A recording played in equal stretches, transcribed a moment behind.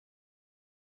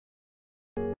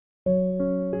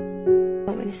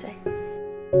you say?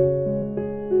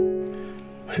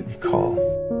 What did you call?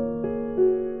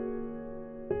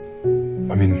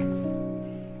 I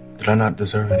mean, did I not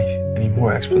deserve any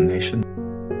more explanation?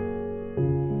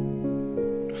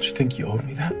 Don't you think you owed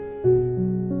me that?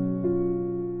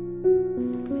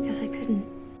 Because I couldn't.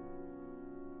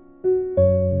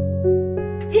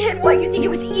 And what, you think it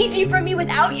was easy for me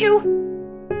without you?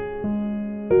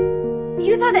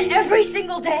 You thought that every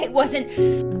single day wasn't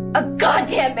a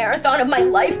goddamn marathon of my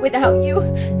life without you?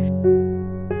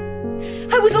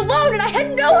 I was alone and I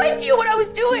had no idea what I was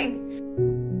doing.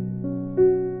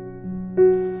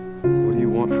 What do you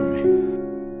want from me?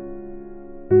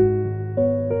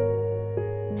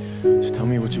 Just tell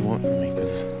me what you want from me,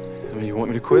 because, I mean, you want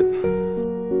me to quit?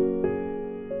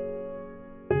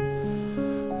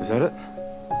 Is that it?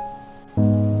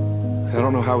 'Cause I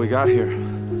don't know how we got here.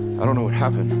 I don't know what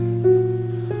happened.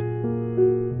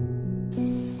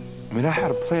 I mean, I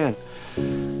had a plan.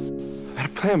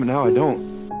 But now I don't.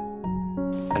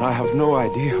 And I have no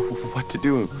idea what to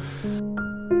do.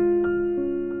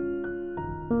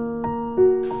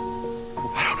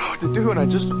 I don't know what to do, and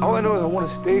all I know is I want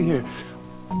to stay here.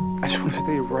 I just want to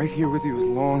stay right here with you as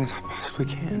long as I possibly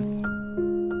can.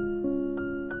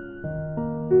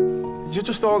 You're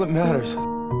just all that matters.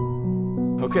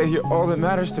 Okay, you're all that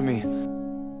matters to me.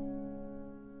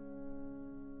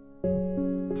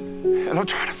 And I'm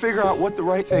trying to figure out what the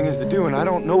right thing is to do, and I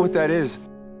don't know what that is.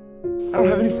 I don't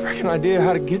have any freaking idea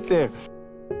how to get there.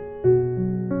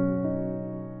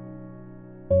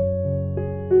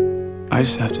 I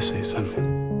just have to say something.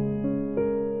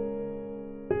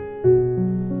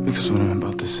 Because what I'm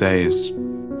about to say is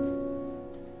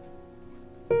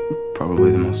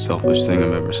probably the most selfish thing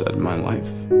I've ever said in my life.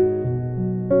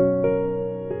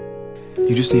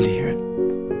 You just need to hear it.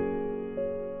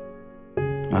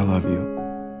 I love you.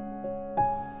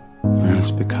 And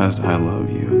it's because I love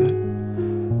you that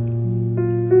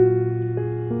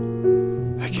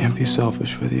I can't be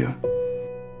selfish with you.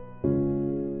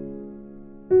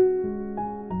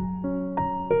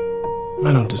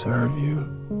 I don't deserve you.